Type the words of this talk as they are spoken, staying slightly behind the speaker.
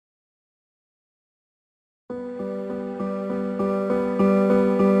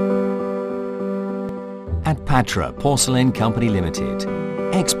Patra Porcelain Company Limited.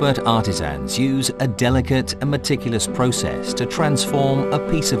 Expert artisans use a delicate and meticulous process to transform a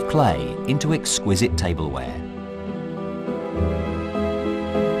piece of clay into exquisite tableware.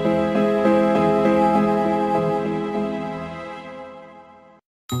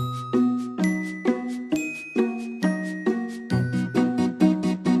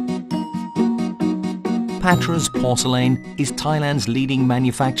 Patra's Porcelain is Thailand's leading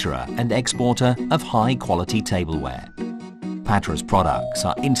manufacturer and exporter of high-quality tableware. Patra's products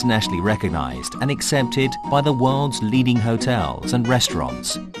are internationally recognized and accepted by the world's leading hotels and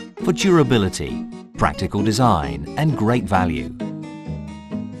restaurants for durability, practical design, and great value.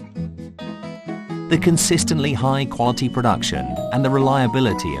 The consistently high-quality production and the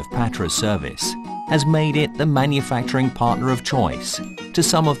reliability of Patra's service has made it the manufacturing partner of choice to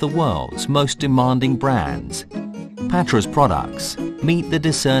some of the world's most demanding brands. Patra's products meet the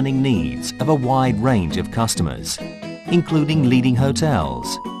discerning needs of a wide range of customers, including leading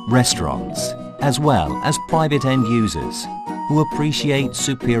hotels, restaurants, as well as private end users who appreciate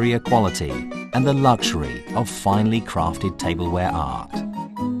superior quality and the luxury of finely crafted tableware art.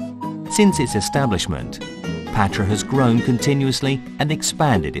 Since its establishment, Patra has grown continuously and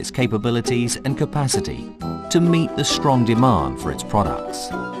expanded its capabilities and capacity to meet the strong demand for its products.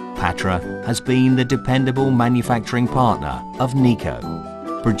 Patra has been the dependable manufacturing partner of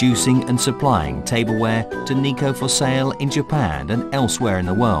Nikko, producing and supplying tableware to Nikko for sale in Japan and elsewhere in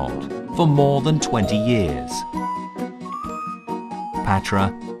the world for more than 20 years.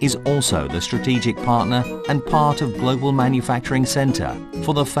 Patra is also the strategic partner and part of Global Manufacturing Centre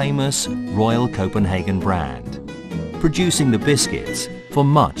for the famous Royal Copenhagen brand, producing the biscuits for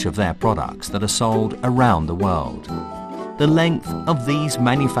much of their products that are sold around the world. The length of these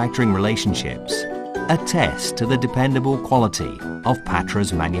manufacturing relationships attest to the dependable quality of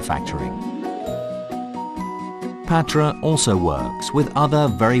Patra's manufacturing. Patra also works with other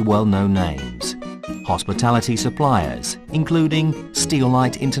very well-known names, hospitality suppliers including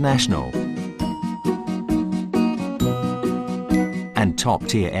Steelite International and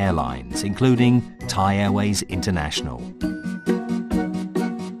top-tier airlines including Thai Airways International.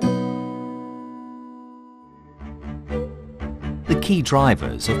 The key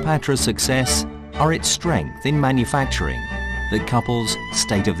drivers of Patra's success are its strength in manufacturing that couples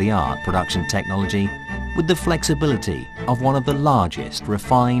state-of-the-art production technology with the flexibility of one of the largest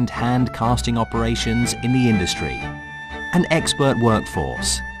refined hand casting operations in the industry, an expert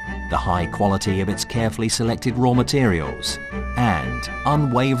workforce, the high quality of its carefully selected raw materials, and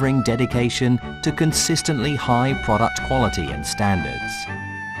unwavering dedication to consistently high product quality and standards.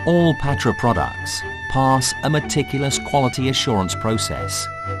 All Patra products pass a meticulous quality assurance process.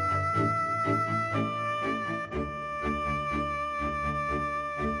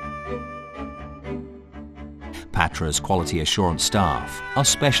 Patra's quality assurance staff are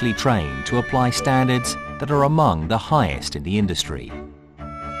specially trained to apply standards that are among the highest in the industry.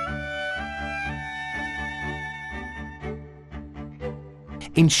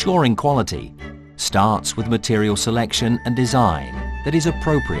 Ensuring quality starts with material selection and design that is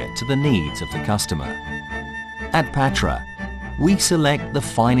appropriate to the needs of the customer. At Patra, we select the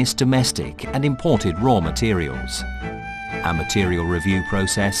finest domestic and imported raw materials. Our material review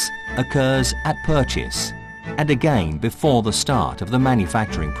process occurs at purchase and again before the start of the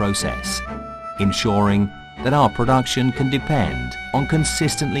manufacturing process, ensuring that our production can depend on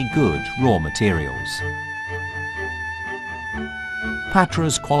consistently good raw materials.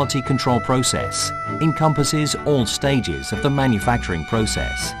 Patra's quality control process encompasses all stages of the manufacturing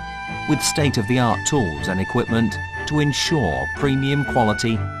process, with state-of-the-art tools and equipment to ensure premium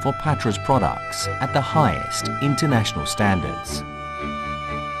quality for Patra's products at the highest international standards.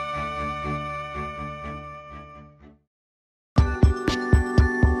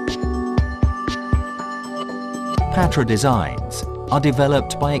 Patra designs are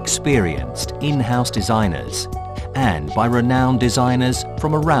developed by experienced in-house designers and by renowned designers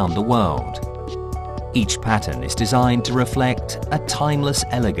from around the world. Each pattern is designed to reflect a timeless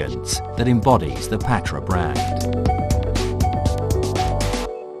elegance that embodies the Patra brand.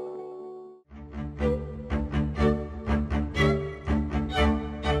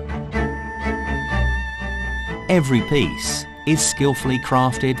 Every piece is skillfully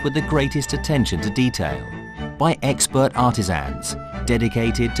crafted with the greatest attention to detail by expert artisans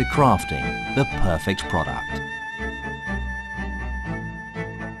dedicated to crafting the perfect product.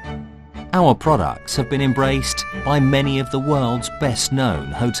 Our products have been embraced by many of the world's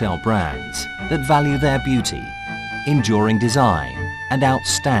best-known hotel brands that value their beauty, enduring design, and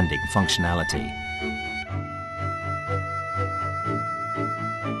outstanding functionality.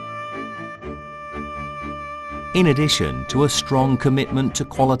 in addition to a strong commitment to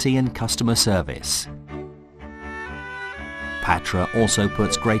quality and customer service. Patra also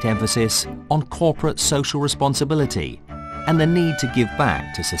puts great emphasis on corporate social responsibility and the need to give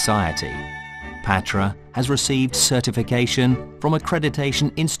back to society. Patra has received certification from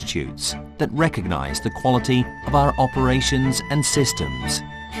accreditation institutes that recognize the quality of our operations and systems,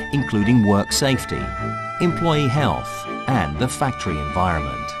 including work safety, employee health, and the factory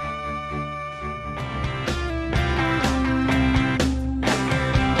environment.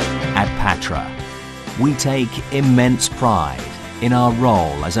 At Patra, we take immense pride in our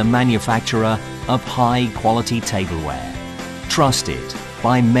role as a manufacturer of high-quality tableware, trusted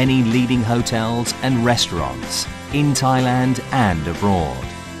by many leading hotels and restaurants in Thailand and abroad.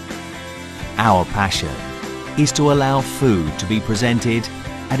 Our passion is to allow food to be presented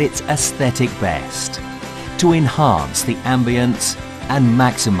at its aesthetic best, to enhance the ambience and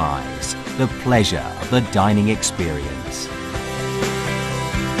maximize the pleasure of the dining experience.